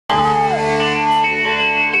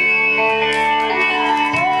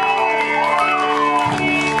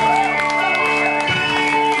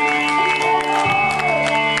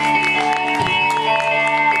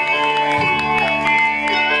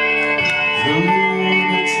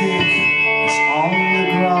lunatic is on the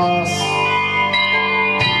grass.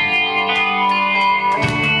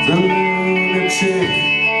 The lunatic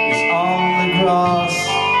is on the grass,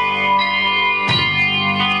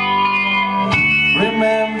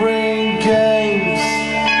 remembering games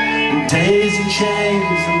and daisy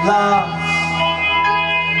chains and laughs.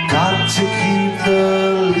 Got to keep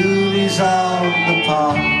the loonies on the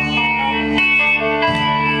path.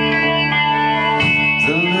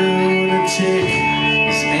 The lunatic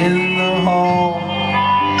is in the hall.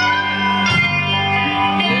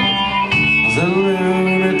 The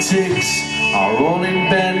lunatics are all in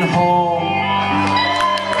Ben Hall.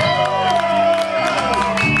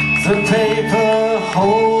 The paper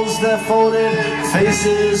holds their folded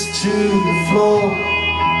faces to the floor.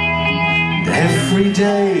 And every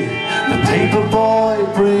day the paper boy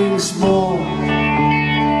brings more.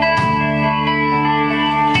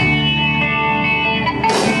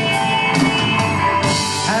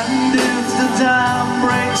 And if the dam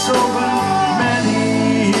breaks open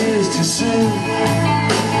many years too soon,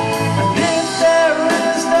 and if there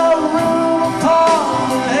is no room upon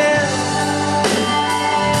the hill,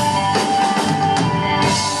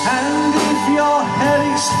 and if your head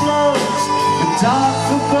explodes with dark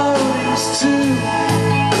forebodings too,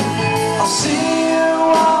 I'll see you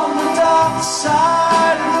on the dark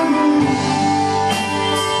side of the moon.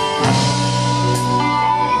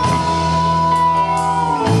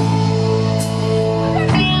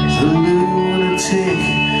 The lunatic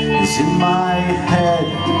is in my head.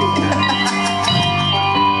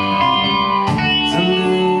 The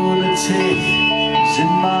lunatic is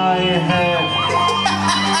in my head.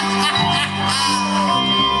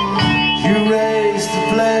 You raise the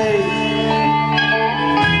blade,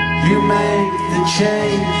 you make the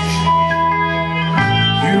change,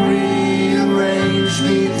 you rearrange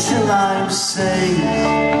me till I'm sane.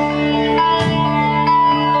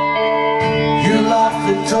 You lock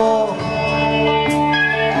the door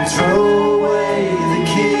and throw away the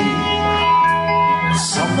key.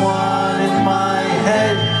 Someone in my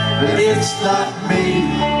head, but it's not me.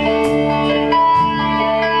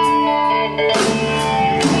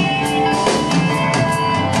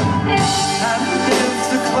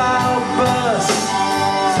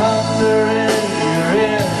 Thunder in your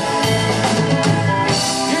ear,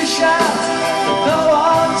 you shout, but no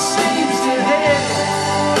one seems to hear.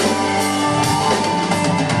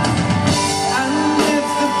 And if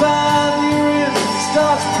the band you're in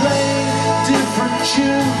starts playing different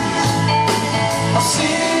tunes, I'll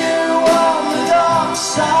see you on the dark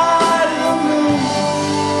side of the moon.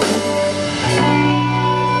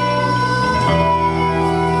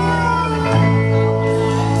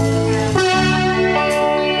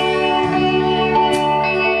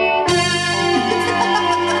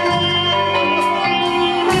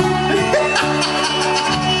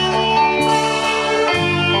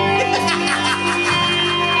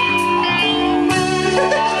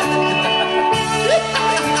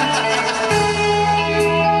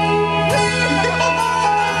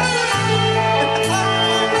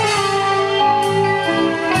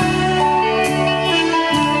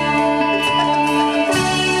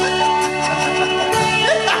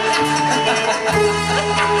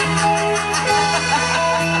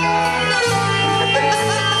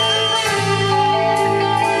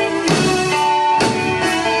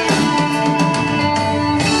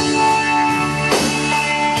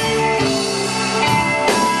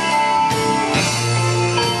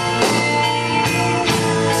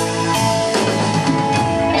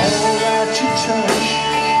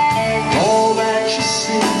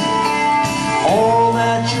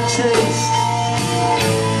 Taste,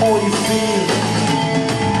 all you feel,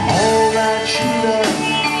 all that you love,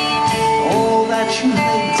 all that you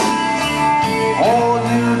hate, all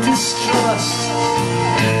you distrust,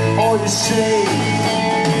 all you say,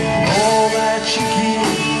 all that you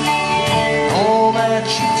give, all that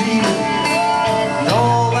you deal, and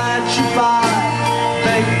all that you buy,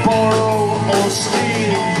 beg, borrow, or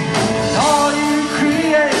steal, and all you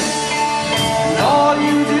create, and all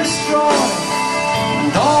you destroy,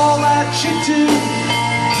 and all that you do,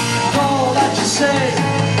 and all that you say,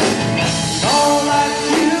 and all that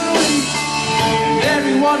you eat, and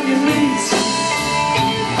everyone you meet,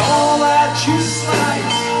 and all that you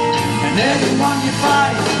slight, and everyone you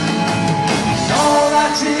fight, and all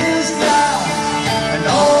that is now, and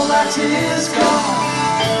all that is gone,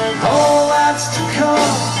 and all that's to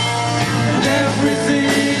come, and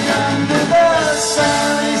everything under the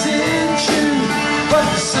sun is in June, but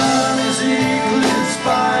the sun is eclipsed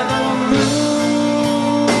by the moon.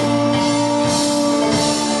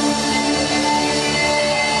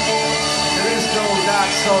 There is no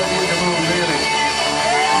dark side in the moon, really.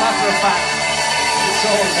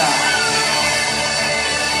 Soca.